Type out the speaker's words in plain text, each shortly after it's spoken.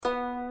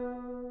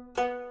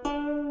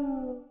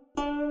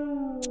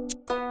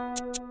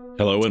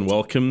Hello and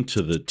welcome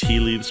to the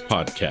Tea Leaves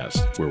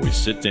Podcast, where we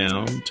sit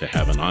down to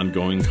have an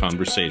ongoing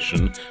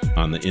conversation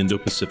on the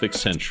Indo-Pacific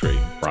century,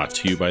 brought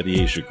to you by the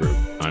Asia Group.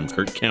 I'm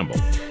Kurt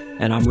Campbell.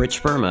 And I'm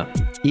Rich Verma.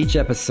 Each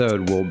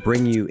episode will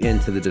bring you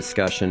into the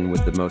discussion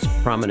with the most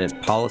prominent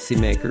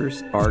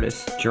policymakers,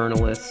 artists,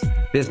 journalists,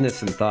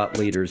 business and thought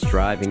leaders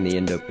driving the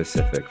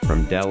Indo-Pacific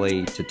from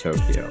Delhi to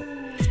Tokyo.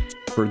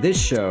 For this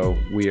show,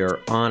 we are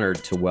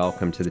honored to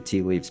welcome to the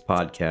Tea Leaves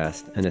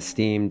Podcast an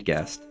esteemed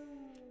guest,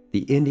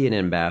 the Indian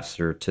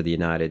ambassador to the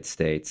United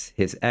States,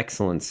 His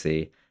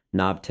Excellency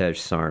Navtej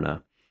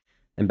Sarna.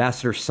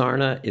 Ambassador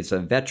Sarna is a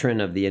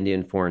veteran of the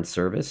Indian Foreign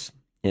Service.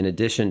 In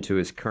addition to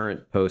his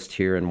current post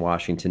here in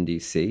Washington,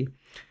 D.C.,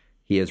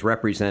 he has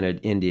represented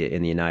India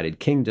in the United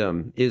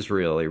Kingdom,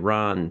 Israel,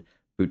 Iran,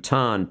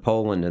 Bhutan,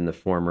 Poland, and the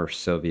former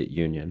Soviet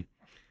Union.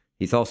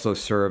 He's also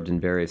served in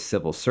various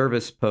civil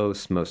service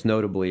posts, most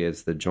notably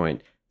as the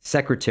Joint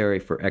Secretary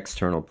for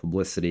External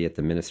Publicity at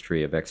the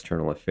Ministry of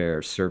External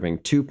Affairs, serving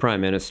 2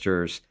 prime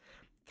ministers,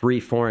 3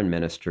 foreign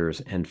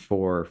ministers, and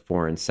 4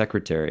 foreign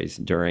secretaries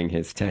during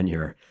his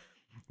tenure.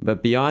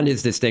 But beyond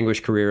his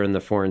distinguished career in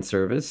the Foreign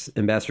Service,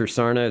 Ambassador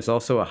Sarna is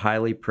also a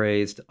highly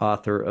praised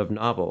author of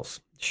novels,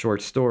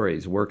 short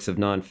stories, works of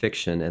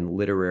nonfiction, and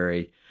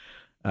literary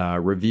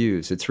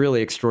reviews. It's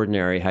really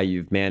extraordinary how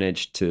you've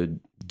managed to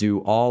do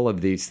all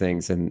of these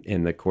things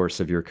in the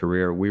course of your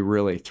career. We're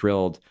really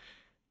thrilled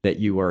that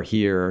you are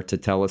here to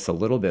tell us a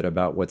little bit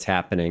about what's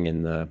happening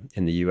in the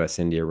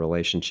U.S.-India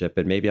relationship.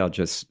 And maybe I'll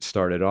just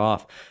start it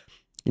off.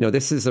 You know,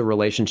 this is a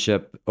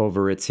relationship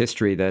over its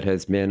history that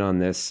has been on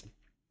this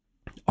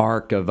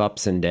arc of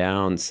ups and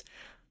downs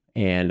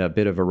and a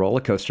bit of a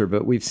roller coaster,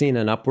 but we've seen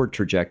an upward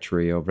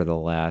trajectory over the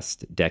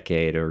last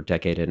decade or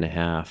decade and a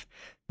half.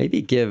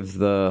 Maybe give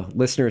the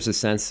listeners a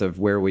sense of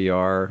where we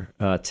are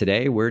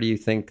today. Where do you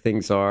think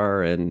things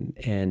are, and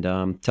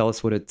tell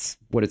us what it's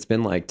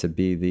been like to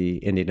be the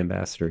Indian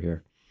ambassador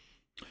here.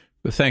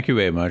 Well, thank you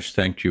very much.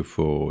 Thank you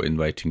for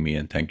inviting me,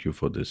 and thank you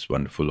for this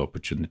wonderful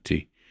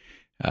opportunity.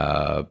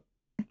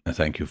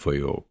 Thank you for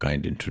your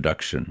kind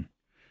introduction.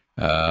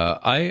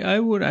 I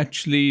would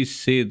actually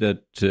say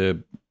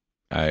that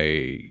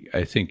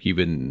I think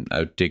even I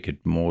would take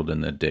it more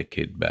than a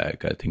decade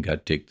back. I think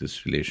I'd take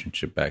this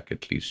relationship back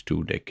at least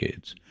 2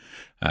 decades.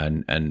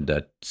 And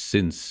that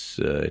since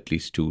at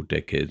least 2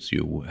 decades,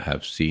 you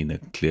have seen a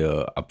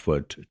clear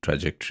upward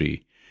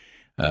trajectory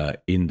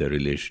in the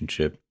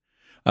relationship.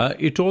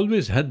 It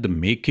always had the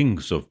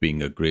makings of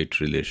being a great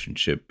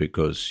relationship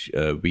because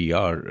we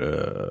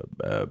are,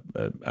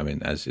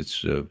 as it's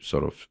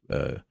sort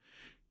of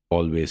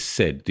always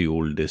said, the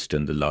oldest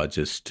and the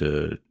largest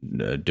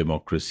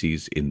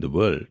democracies in the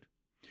world.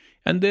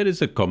 And there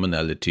is a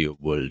commonality of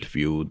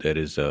worldview. There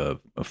is a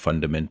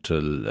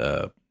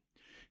fundamental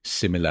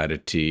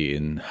similarity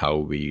in how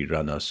we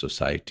run our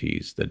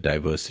societies, the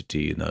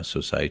diversity in our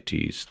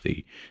societies,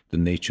 the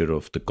nature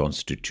of the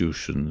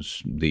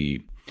constitutions,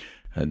 the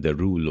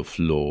rule of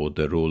law,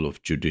 the role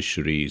of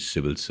judiciary,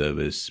 civil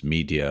service,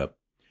 media,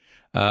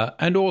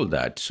 and all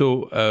that.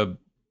 So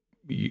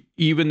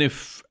even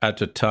if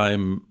at a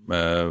time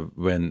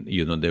when,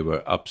 there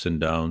were ups and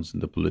downs in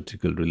the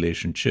political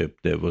relationship,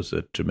 there was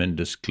a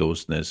tremendous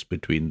closeness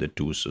between the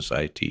 2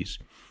 societies.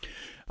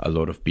 A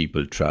lot of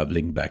people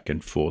traveling back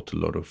and forth, a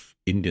lot of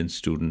Indian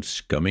students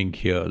coming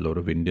here, a lot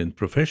of Indian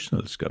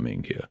professionals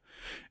coming here.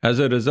 As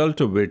a result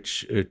of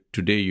which,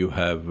 today you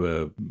have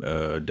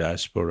a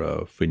diaspora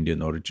of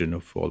Indian origin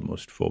of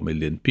almost 4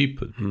 million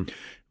people,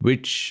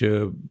 which,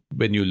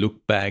 when you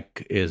look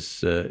back,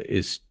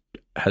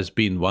 has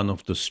been one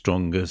of the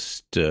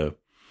strongest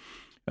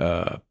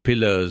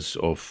pillars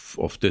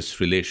of this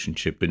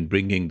relationship in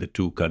bringing the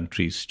 2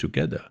 countries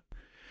together.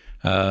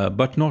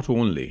 But not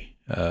only.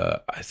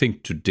 I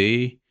think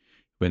today,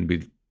 when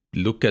we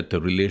look at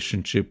the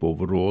relationship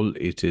overall,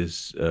 it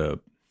is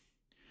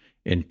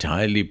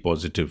entirely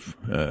positive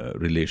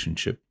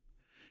relationship.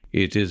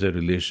 It is a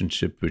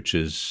relationship which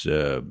is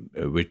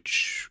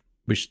which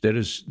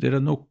there are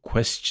no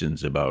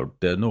questions about.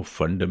 There are no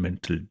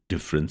fundamental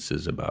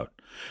differences about.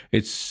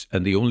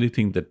 And the only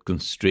thing that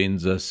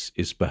constrains us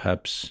is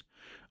perhaps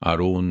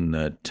our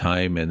own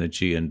time,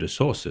 energy, and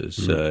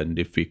resources. And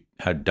if we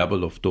had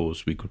double of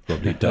those, we could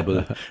probably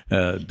double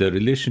the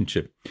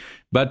relationship.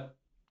 But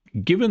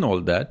given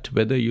all that,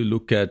 whether you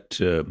look at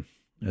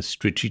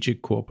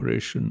strategic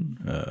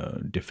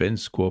cooperation,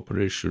 defense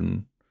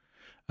cooperation,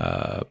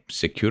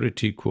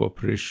 security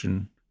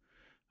cooperation,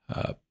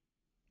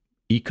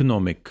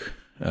 economic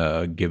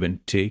give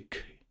and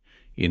take,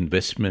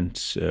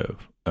 investments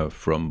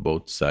from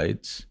both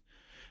sides,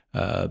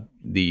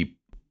 the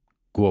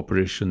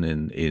cooperation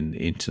in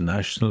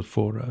international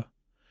fora,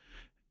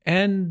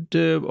 and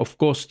of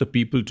course the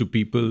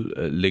people-to-people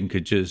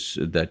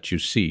linkages that you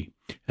see.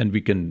 And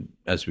we can,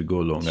 as we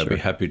go along, I'll be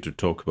happy to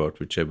talk about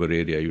whichever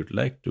area you'd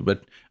like to.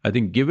 But I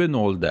think given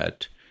all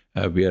that,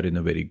 we are in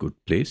a very good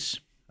place.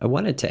 I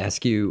wanted to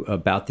ask you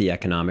about the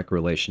economic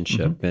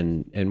relationship,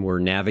 and we're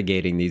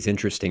navigating these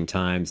interesting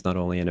times, not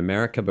only in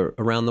America, but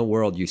around the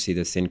world. You see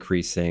this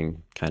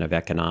increasing kind of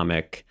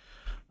economic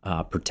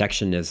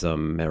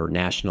protectionism or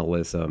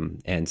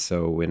nationalism. And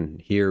so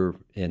here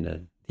in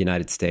the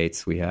United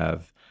States, we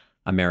have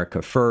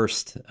America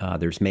First,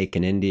 there's Make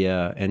in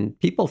India, and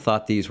people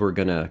thought these were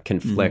going to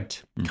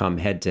conflict, come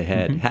head to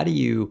head. How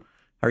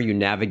are you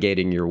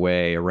navigating your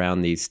way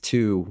around these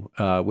two,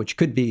 which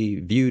could be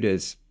viewed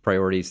as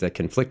priorities that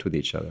conflict with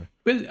each other?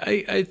 Well,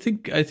 I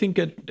think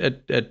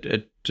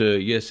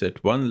yes,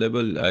 at one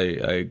level, I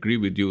agree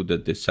with you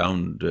that they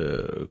sound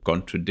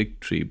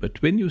contradictory.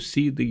 But when you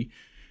see the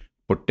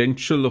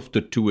potential of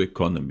the two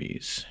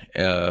economies,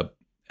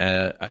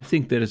 I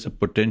think there is a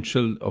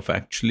potential of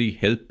actually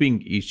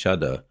helping each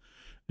other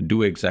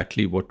do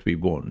exactly what we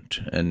want.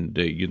 And,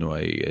 I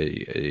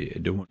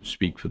don't want to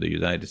speak for the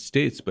United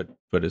States, but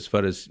as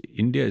far as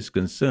India is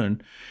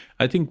concerned,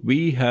 I think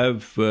we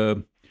have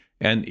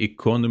an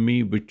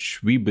economy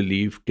which we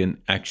believe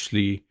can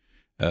actually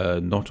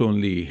not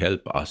only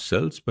help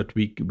ourselves, but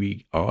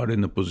we are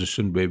in a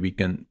position where we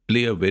can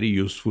play a very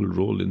useful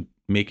role in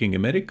making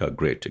America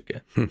great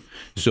again.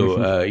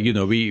 So,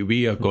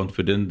 we are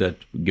confident that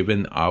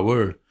given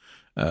our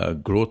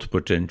growth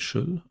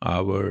potential,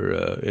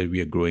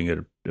 we are growing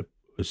at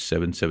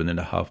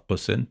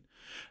 7.5%.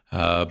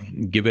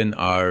 Given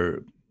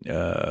our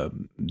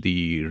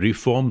the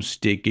reforms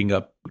taking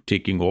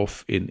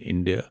off in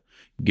India,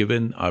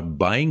 given our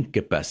buying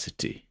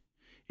capacity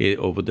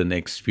over the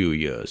next few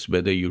years,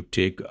 whether you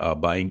take our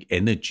buying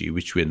energy,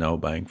 which we're now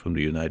buying from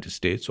the United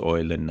States,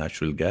 oil and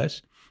natural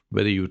gas,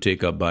 whether you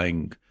take our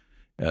buying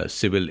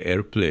civil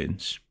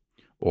airplanes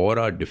or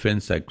our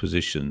defense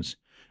acquisitions.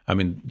 I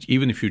mean,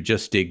 even if you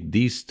just take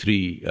these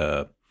three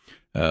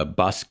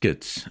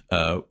baskets,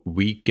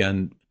 we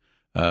can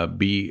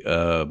be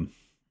a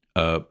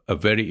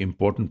very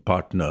important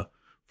partner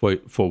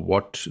for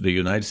what the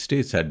United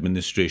States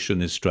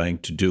administration is trying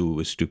to do,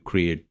 is to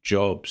create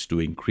jobs, to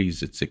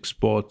increase its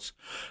exports,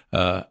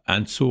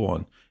 and so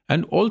on.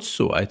 And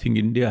also, I think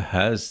India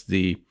has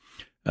the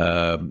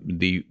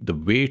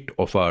weight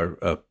of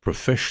our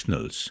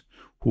professionals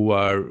who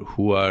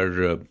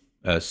are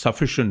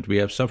sufficient. We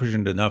have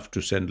sufficient enough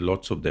to send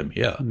lots of them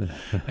here,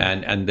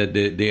 and that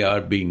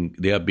they're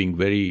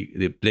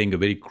playing a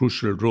very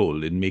crucial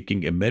role in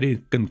making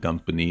American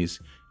companies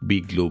be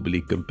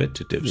globally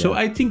competitive. Yeah. So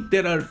I think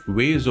there are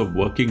ways of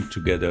working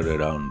together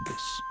around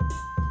this.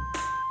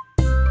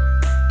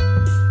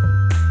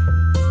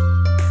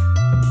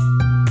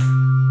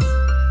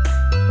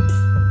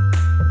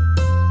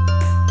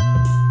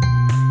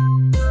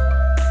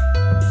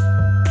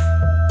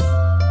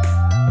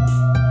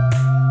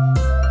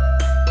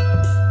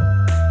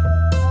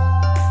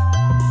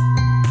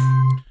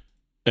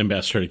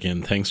 Ambassador,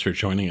 again, thanks for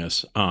joining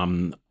us.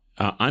 I'm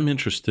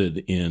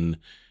interested in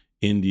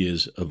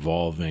India's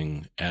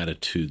evolving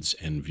attitudes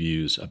and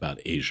views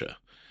about Asia.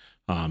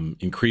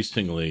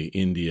 Increasingly,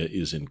 India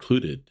is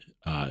included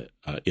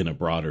in a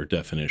broader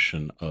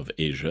definition of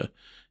Asia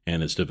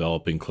and is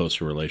developing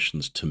closer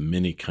relations to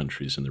many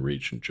countries in the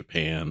region.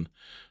 Japan,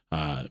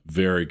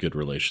 very good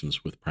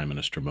relations with Prime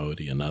Minister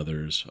Modi and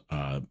others,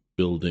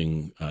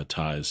 building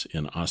ties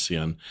in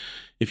ASEAN.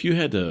 If you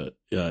had to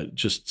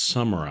just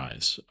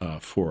summarize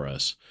for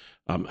us,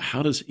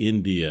 how does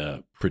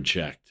India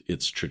project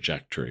its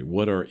trajectory?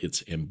 What are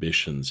its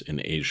ambitions in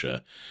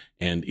Asia?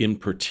 And in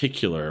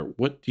particular,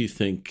 what do you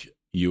think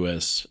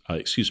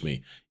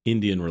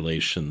Indian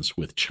relations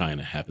with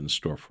China have in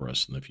store for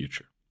us in the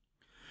future?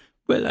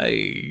 Well,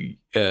 I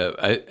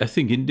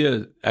think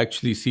India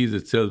actually sees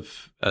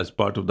itself as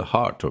part of the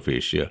heart of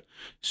Asia.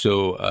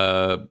 So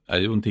I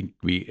don't think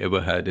we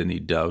ever had any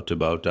doubt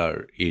about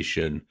our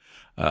Asian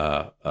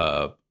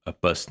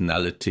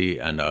personality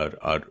and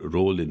our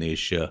role in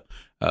Asia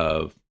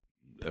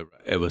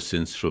ever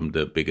since from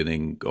the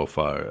beginning of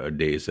our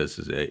days as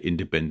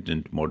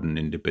modern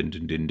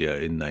independent India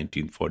in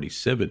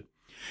 1947.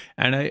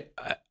 And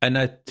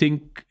I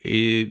think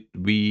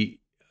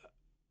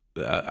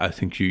I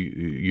think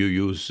you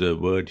use a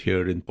word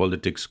here in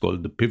politics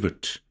called the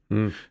pivot.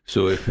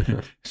 So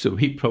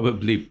we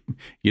probably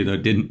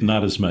didn't,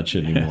 not as much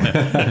anymore.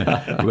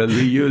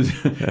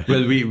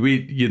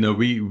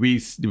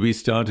 we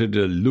started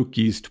a look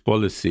east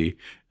policy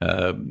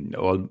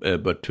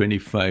about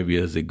 25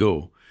 years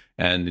ago,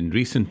 and in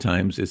recent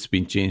times it's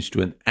been changed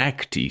to an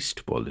act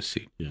east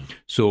policy. Yeah.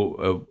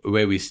 So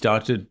where we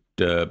started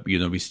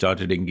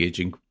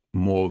engaging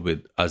more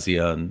with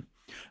ASEAN.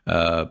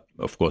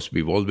 Of course,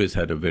 we've always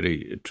had a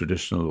very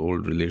traditional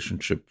old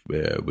relationship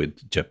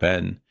with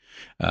Japan.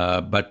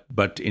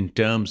 But in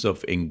terms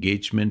of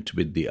engagement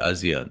with the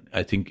ASEAN,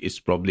 I think it's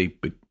probably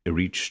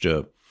reached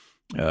a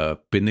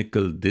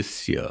pinnacle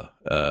this year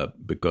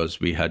because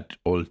we had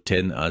all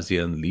 10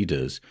 ASEAN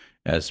leaders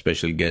as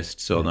special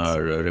guests on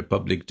our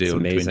Republic Day on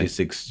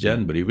 26th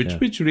January,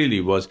 which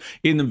really was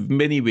in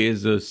many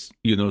ways a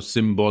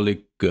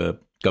symbolic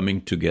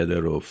coming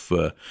together of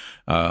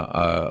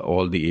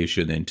all the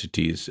Asian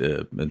entities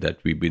that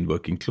we've been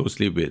working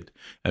closely with.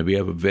 And we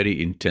have a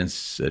very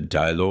intense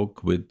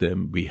dialogue with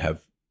them. We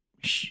have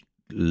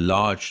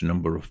large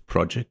number of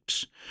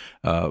projects,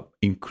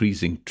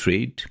 increasing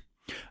trade.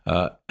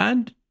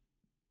 And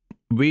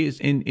ways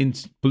in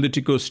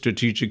political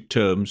strategic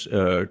terms,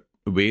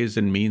 ways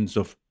and means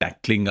of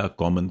tackling our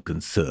common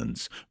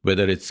concerns,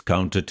 whether it's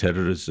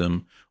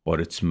counterterrorism or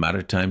it's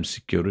maritime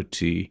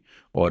security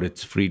or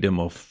it's freedom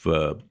of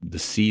the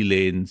sea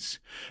lanes.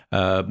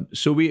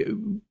 So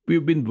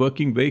we've been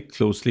working very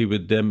closely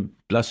with them.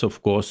 Plus,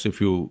 of course,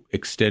 if you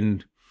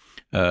extend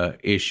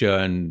Asia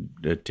and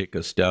take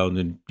us down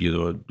and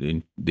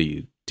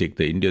take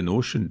the Indian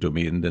Ocean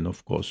domain, then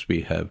of course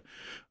we have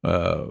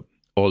a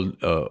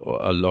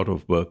lot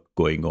of work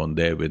going on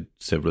there with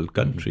several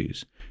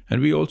countries.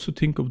 And we also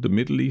think of the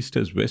Middle East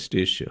as West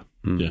Asia.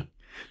 Yeah.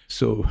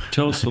 So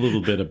tell us a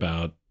little bit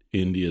about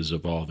India's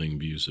evolving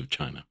views of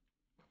China.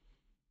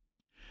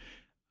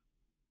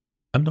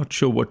 I'm not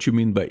sure what you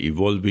mean by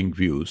evolving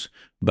views,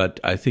 but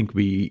I think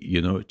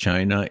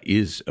China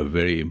is a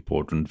very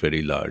important,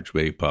 very large,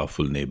 very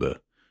powerful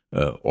neighbor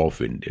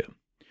of India.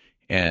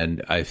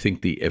 And I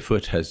think the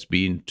effort has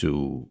been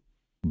to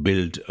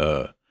build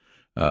a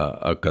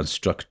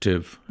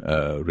constructive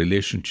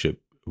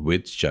relationship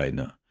with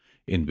China,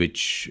 in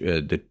which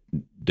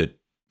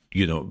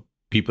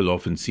people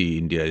often see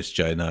India as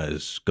China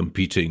as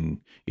competing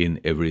in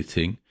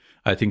everything.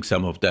 I think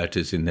some of that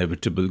is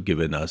inevitable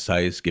given our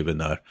size,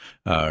 given our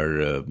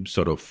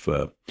sort of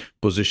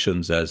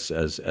positions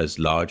as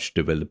large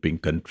developing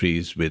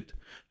countries with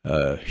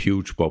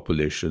huge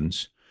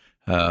populations.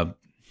 And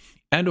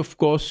of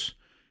course,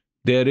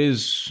 there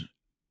is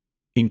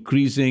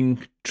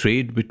increasing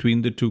trade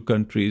between the two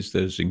countries.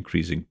 There's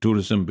increasing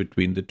tourism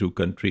between the two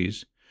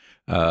countries.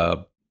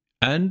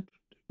 And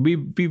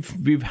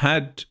we've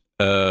had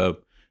a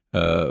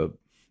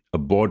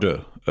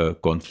border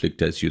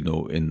conflict, as you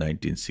know, in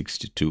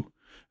 1962,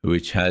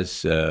 which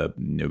has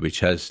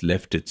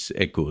left its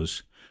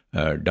echoes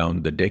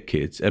down the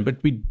decades.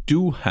 But we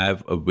do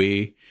have a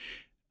way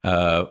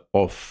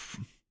of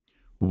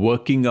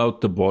working out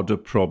the border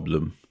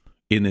problem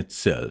in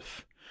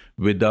itself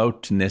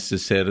without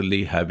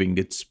necessarily having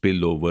it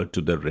spill over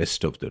to the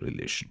rest of the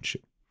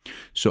relationship.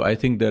 So I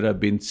think there have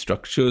been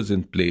structures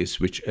in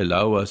place which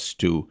allow us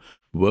to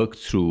work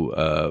through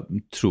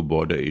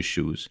border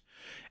issues.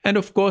 And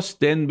of course,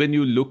 then when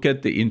you look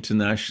at the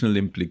international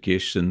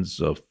implications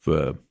of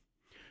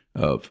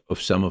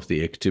some of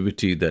the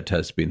activity that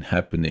has been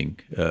happening,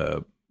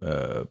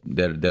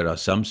 there are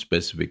some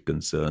specific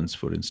concerns.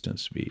 For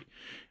instance, we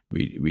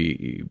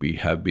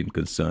have been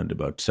concerned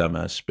about some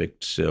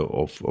aspects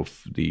of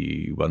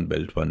the One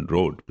Belt, One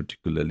Road,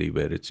 particularly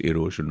where it's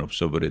erosion of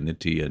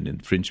sovereignty and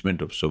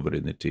infringement of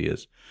sovereignty,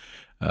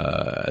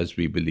 as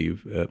we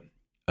believe.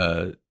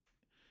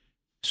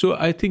 So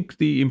I think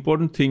the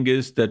important thing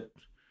is that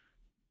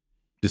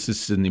this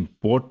is an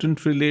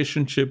important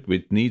relationship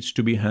which needs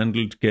to be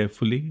handled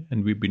carefully,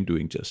 and we've been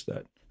doing just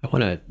that.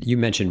 You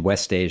mentioned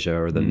West Asia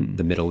or the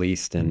Middle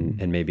East,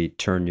 and maybe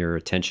turn your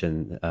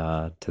attention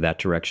to that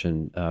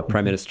direction.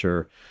 Prime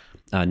Minister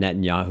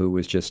Netanyahu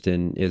was just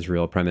in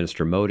Israel. Prime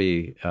Minister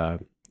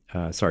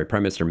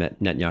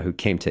Netanyahu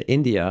came to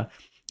India,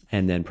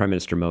 and then Prime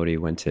Minister Modi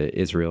went to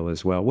Israel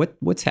as well.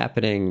 What's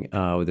happening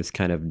with this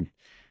kind of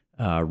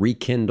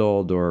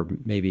rekindled or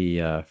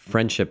maybe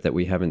friendship that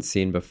we haven't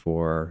seen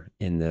before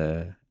in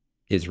the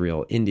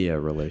Israel-India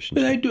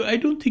relationship? Well, I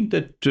don't think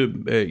that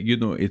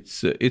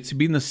it's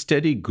been a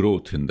steady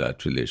growth in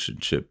that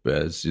relationship.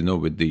 As you know,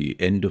 with the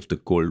end of the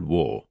Cold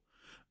War,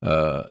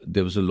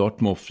 there was a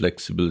lot more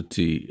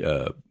flexibility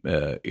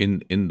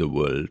in the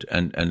world,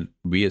 and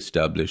we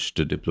established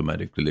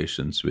diplomatic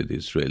relations with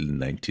Israel in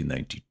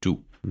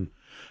 1992.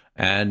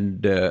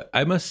 And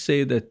I must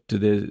say that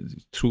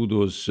through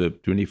those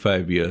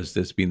 25 years,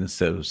 there's been a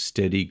sort of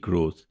steady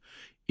growth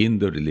in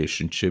the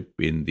relationship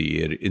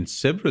in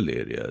several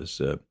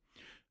areas.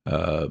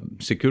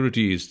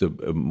 Security is the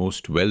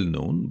most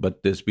well-known,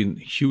 but there's been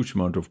a huge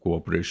amount of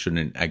cooperation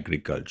in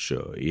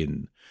agriculture,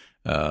 in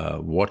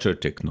water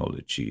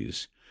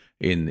technologies,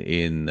 in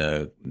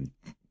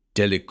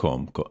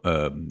telecom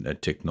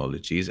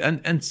technologies,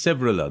 and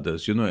several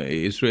others. You know,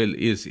 Israel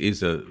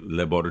is a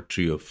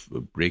laboratory of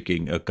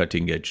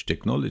cutting-edge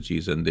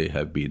technologies, and they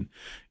have been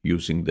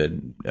using the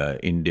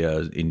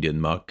Indian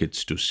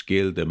markets to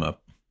scale them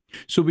up.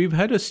 So we've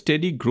had a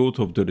steady growth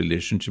of the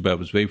relationship. I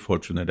was very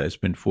fortunate. I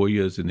spent 4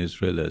 years in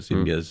Israel as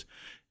India's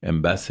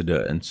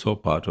ambassador and saw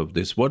part of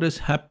this. What has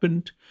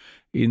happened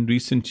in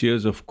recent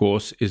years, of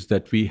course, is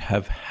that we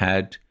have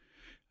had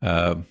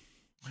a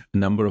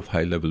number of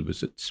high-level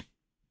visits.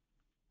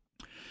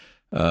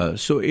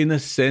 So in a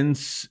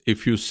sense,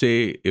 if you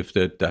say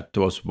that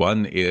was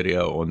one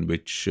area on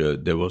which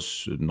there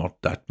was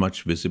not that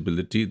much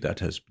visibility,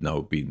 that has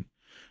now been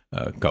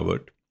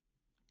covered.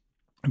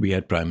 We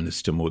had Prime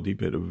Minister Modi.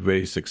 We had a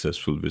very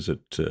successful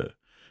visit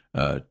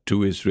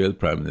to Israel.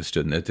 Prime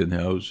Minister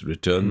Netanyahu's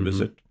return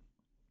visit.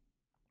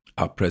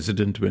 Our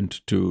president went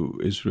to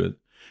Israel.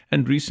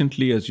 And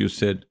recently, as you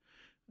said,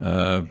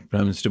 Prime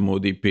Minister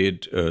Modi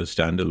paid a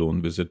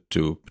standalone visit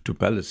to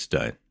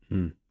Palestine.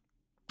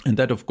 And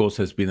that, of course,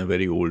 has been a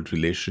very old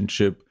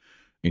relationship.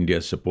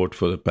 India's support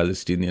for the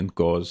Palestinian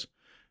cause.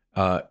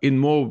 in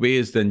more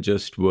ways than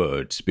just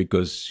words,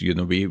 because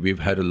we've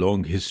had a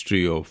long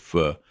history of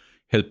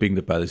helping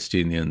the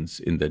Palestinians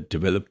in their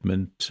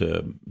development,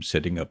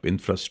 setting up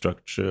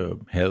infrastructure,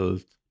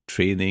 health,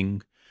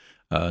 training.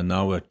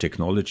 Now a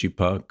technology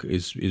park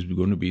is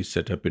going to be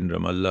set up in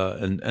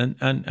Ramallah,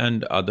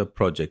 and other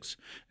projects.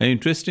 An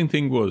interesting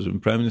thing was when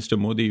Prime Minister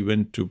Modi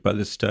went to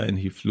Palestine,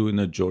 he flew in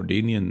a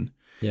Jordanian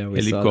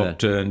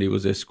helicopter, and he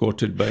was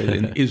escorted by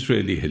an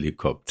Israeli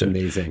helicopter. It's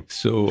amazing.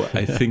 So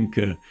I think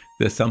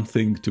there's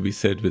something to be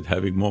said with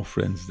having more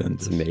friends than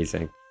this. It's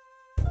amazing.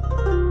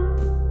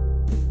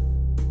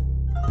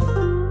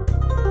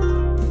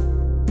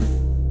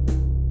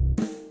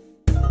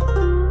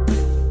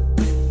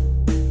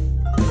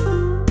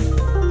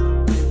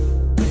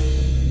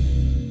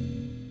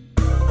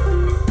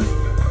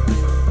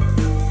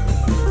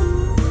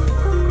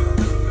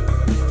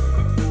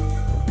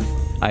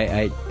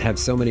 I have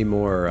so many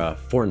more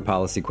foreign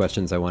policy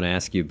questions I want to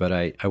ask you, but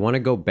I want to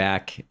go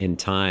back in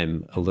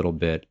time a little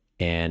bit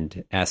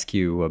and ask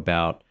you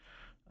about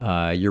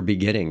your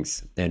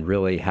beginnings and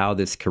really how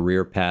this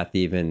career path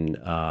even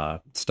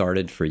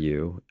started for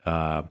you.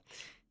 And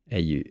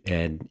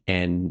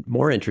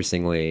more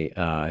interestingly,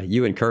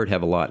 you and Kurt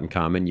have a lot in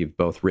common. You've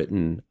both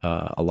written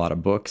a lot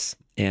of books.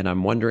 And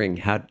I'm wondering,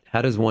 how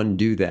does one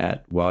do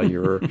that while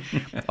you're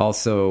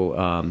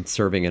also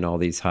serving in all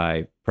these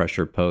high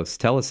pressure posts?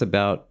 Tell us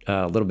about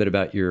a little bit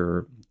about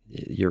your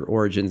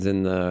origins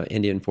in the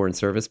Indian Foreign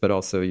Service, but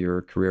also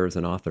your career as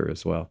an author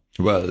as well.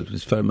 Well,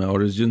 as far as my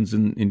origins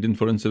in Indian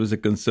Foreign Service are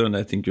concerned,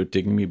 I think you're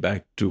taking me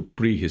back to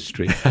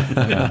prehistory.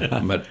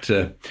 But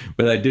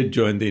I did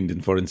join the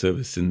Indian Foreign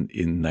Service in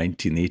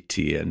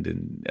 1980,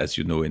 and as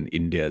you know, in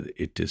India,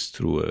 it is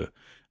through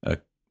a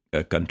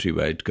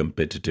countrywide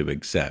competitive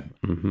exam.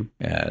 Mm-hmm.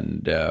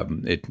 And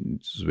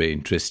it's very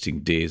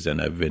interesting days,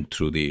 and I went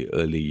through the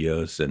early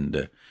years,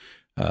 and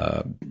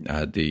I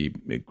had the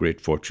great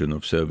fortune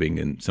of serving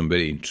in some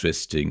very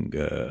interesting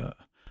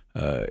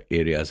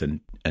areas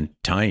and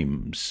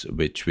times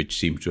which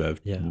seem to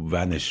have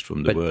vanished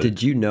from the world. But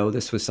did you know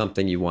this was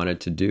something you wanted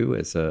to do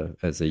as a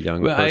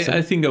young person?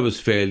 I think I was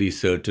fairly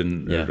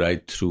certain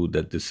right through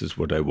that this is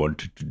what I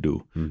wanted to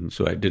do. Mm-hmm.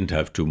 So I didn't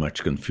have too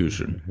much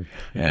confusion.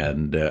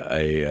 And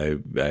I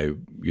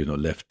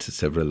left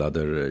several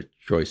other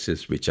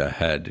choices which I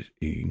had,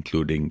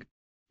 including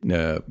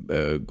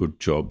good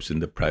jobs in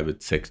the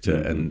private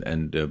sector,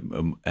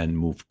 mm-hmm. and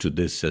moved to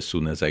this as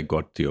soon as I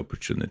got the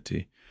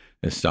opportunity.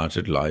 I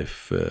started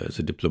life as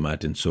a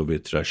diplomat in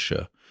Soviet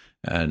Russia,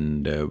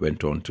 and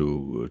went on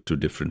to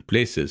different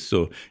places.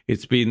 So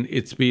it's been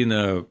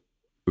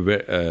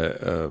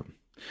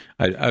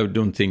I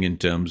don't think in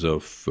terms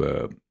of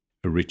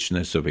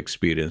richness of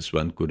experience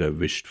one could have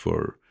wished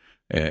for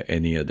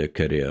any other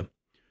career.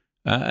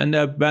 And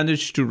I've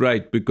managed to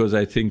write because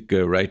I think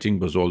writing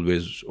was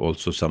always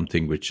also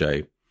something which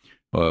I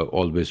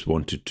always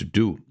wanted to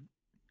do.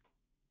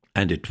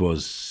 And it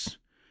was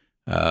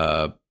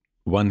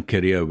one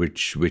career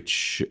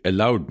which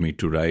allowed me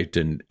to write,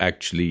 and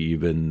actually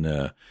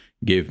even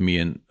gave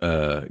me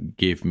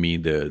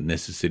the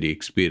necessary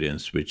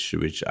experience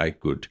which I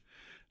could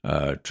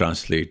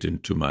translate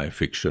into my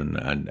fiction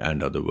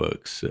and other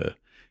works.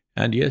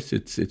 And yes,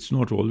 it's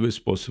not always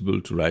possible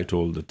to write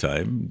all the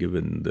time,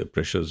 given the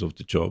pressures of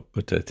the job.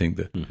 But I think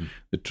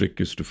the trick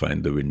is to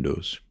find the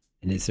windows.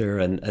 And is there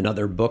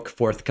another book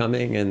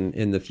forthcoming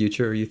in the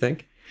future, you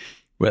think?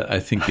 Well,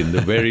 I think in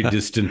the very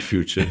distant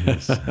future,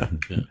 yes.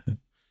 Yeah.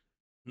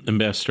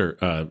 Ambassador,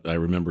 I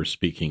remember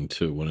speaking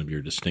to one of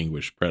your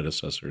distinguished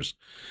predecessors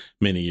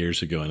many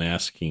years ago and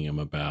asking him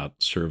about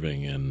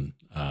serving in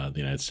the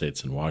United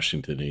States and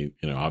Washington. He,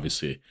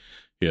 obviously,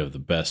 you have the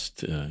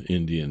best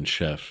Indian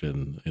chef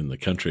in the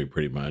country,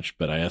 pretty much.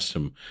 But I asked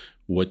him,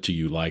 what do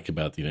you like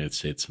about the United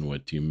States and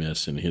what do you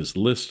miss? And his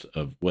list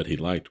of what he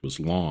liked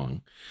was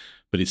long.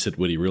 But he said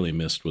what he really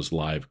missed was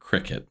live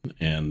cricket,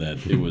 and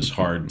that it was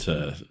hard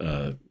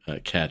to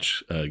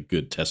catch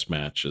good test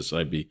matches.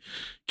 I'd be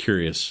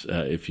curious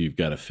if you've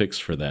got a fix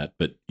for that.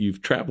 But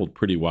you've traveled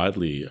pretty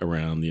widely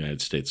around the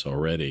United States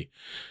already.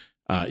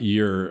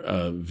 You're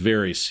a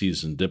very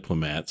seasoned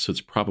diplomat, so it's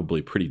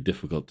probably pretty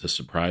difficult to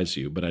surprise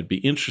you. But I'd be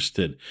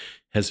interested,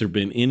 has there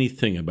been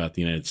anything about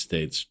the United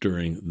States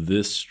during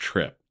this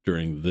trip,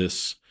 during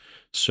this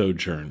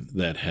sojourn,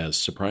 that has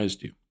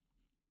surprised you?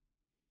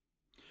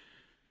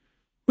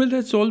 Well,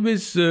 that's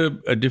always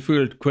a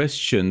difficult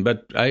question,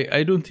 but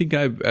I don't think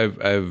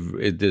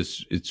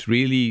it's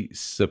really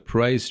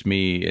surprised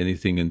me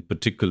anything in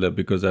particular,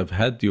 because I've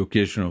had the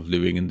occasion of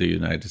living in the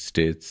United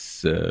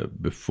States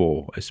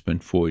before. I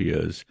spent 4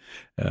 years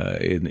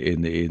in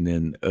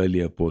an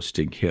earlier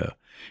posting here,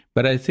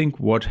 but I think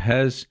what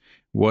has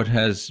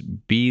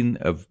been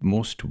a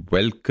most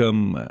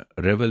welcome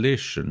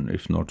revelation,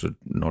 if not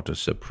a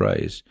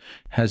surprise,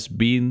 has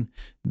been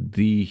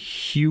the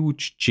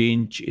huge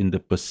change in the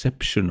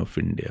perception of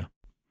India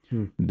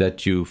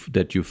that you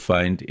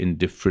find in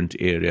different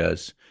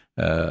areas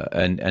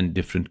and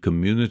different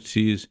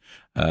communities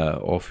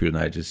of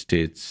United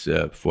States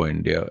for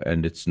India.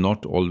 And it's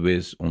not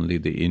always only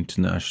the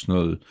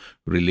international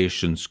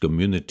relations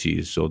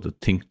communities or the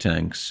think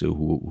tanks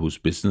whose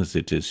business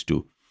it is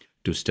to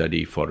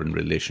study foreign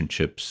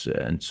relationships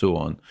and so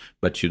on.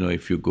 But,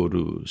 if you go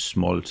to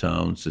small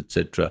towns,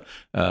 etc.,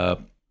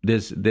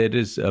 there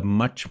is a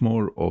much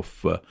more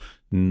of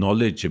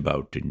knowledge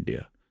about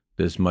India.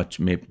 There's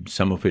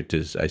some of it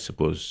is, I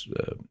suppose,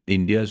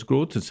 India's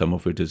growth, and some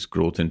of it is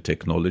growth in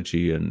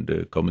technology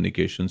and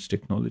communications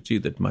technology,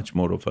 that much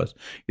more of us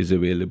is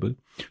available.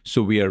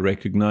 So we are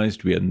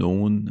recognized, we are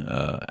known,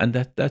 and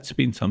that's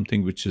been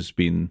something which has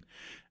been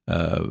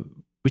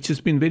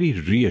very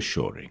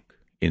reassuring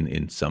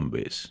in some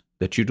ways,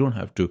 that you don't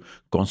have to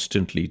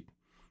constantly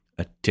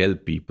tell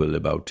people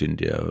about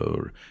India,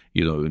 or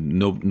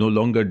no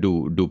longer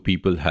do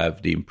people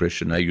have the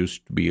impression. I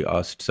used to be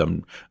asked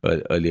some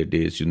earlier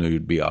days,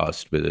 you'd be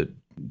asked whether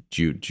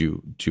do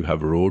you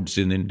have roads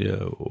in India,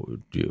 or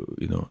do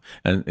you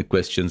and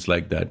questions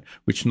like that,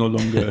 which no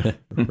longer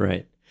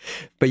right.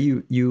 But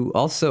you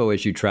also,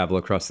 as you travel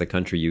across the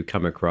country, you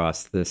come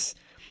across this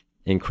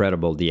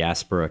incredible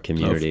diaspora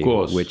community, of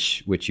course,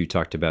 which you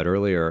talked about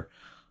earlier.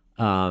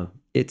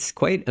 It's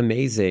quite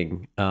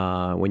amazing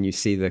when you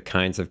see the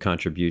kinds of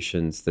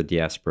contributions the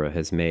diaspora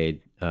has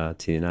made to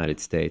the United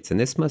States. And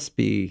this must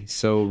be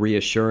so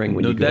reassuring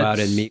when you go out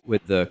and meet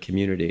with the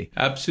community.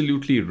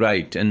 Absolutely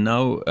right. And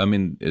now,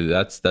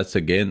 that's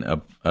again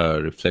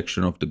a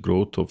reflection of the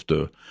growth of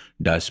the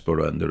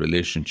diaspora and the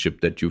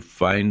relationship, that you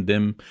find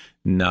them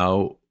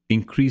now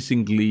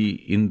increasingly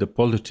in the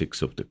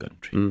politics of the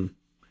country. Mm.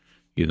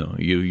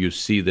 You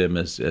see them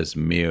as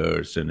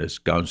mayors and as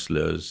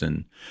councillors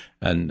and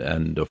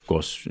of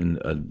course in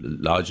a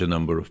larger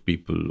number of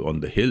people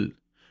on the Hill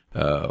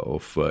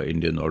of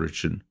Indian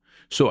origin.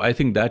 So I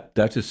think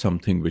that is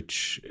something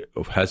which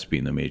has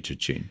been a major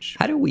change.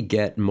 How do we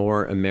get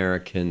more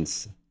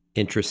Americans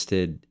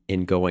interested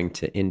in going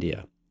to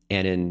India?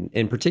 And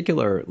in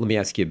particular, let me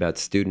ask you about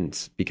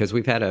students, because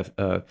we've had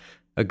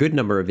a good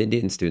number of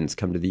Indian students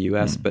come to the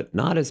U.S., but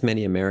not as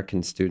many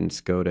American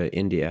students go to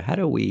India. How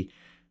do we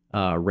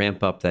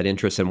ramp up that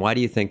interest, and why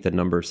do you think the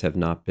numbers have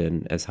not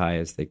been as high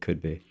as they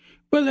could be?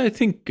 Well, I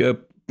think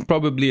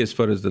probably as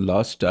far as the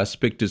last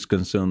aspect is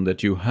concerned,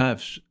 that you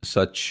have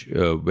such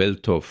a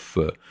wealth of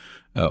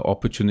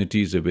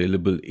opportunities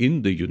available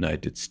in the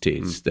United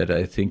States that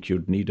I think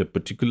you'd need a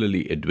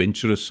particularly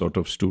adventurous sort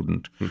of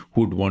student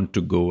who'd want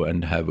to go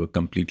and have a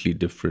completely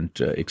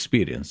different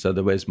experience.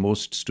 Otherwise,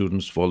 most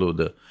students follow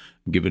the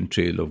given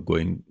trail of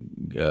going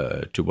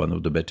to one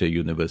of the better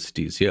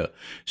universities here.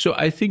 So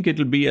I think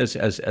it'll be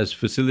as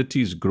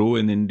facilities grow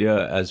in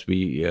India, as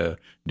we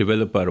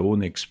develop our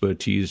own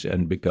expertise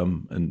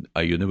and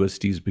our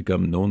universities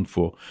become known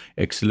for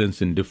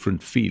excellence in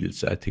different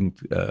fields, I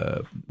think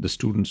the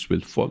students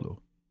will follow.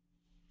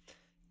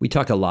 We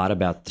talk a lot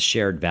about the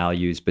shared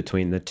values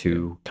between the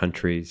two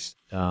countries,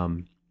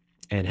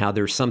 and how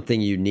there's something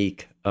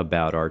unique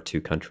about our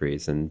two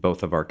countries, and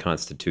both of our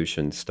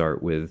constitutions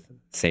start with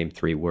same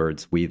three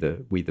words: we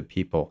the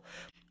people.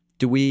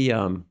 Do we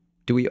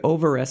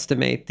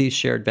overestimate these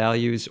shared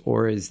values,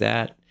 or is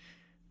that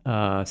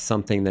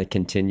something that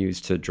continues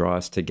to draw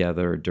us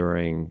together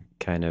during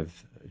kind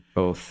of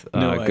both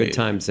good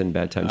times and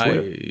bad times?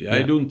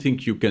 I don't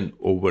think you can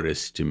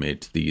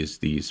overestimate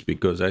these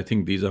because I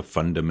think these are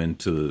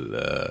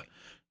fundamental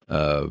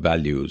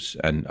values,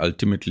 and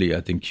ultimately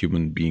I think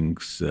human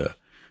beings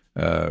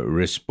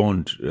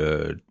respond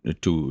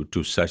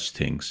to such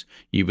things,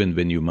 even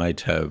when you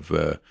might have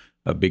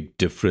a big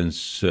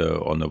difference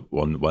on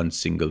one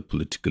single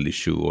political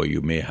issue, or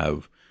you may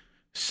have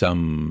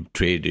some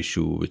trade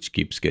issue which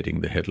keeps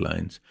getting the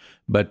headlines.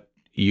 But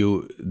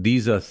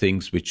these are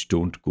things which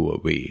don't go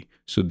away.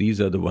 So these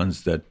are the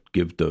ones that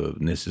give the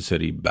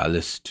necessary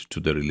ballast to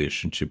the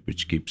relationship,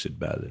 which keeps it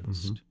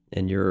balanced. Mm-hmm.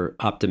 And you're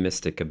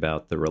optimistic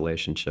about the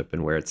relationship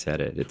and where it's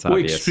headed. It's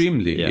obvious.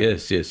 Extremely. Yeah.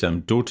 Yes.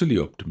 I'm totally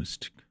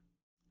optimistic.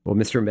 Well,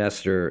 Mr.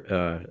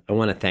 Ambassador, I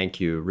want to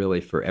thank you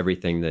really for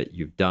everything that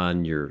you've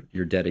done, your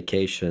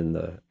dedication,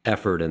 the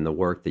effort and the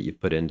work that you've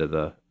put into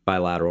the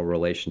bilateral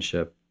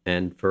relationship,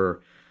 and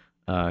for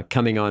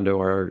coming onto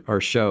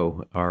our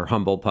show, our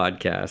humble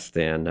podcast,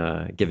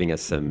 and giving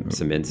us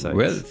some insights.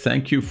 Well,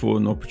 thank you for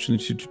an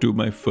opportunity to do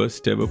my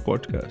first ever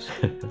podcast.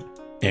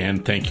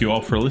 And thank you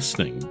all for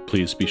listening.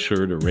 Please be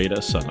sure to rate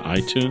us on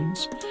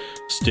iTunes,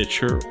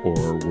 Stitcher,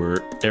 or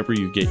wherever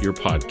you get your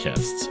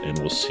podcasts. And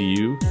we'll see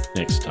you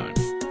next time.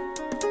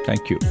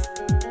 Thank you.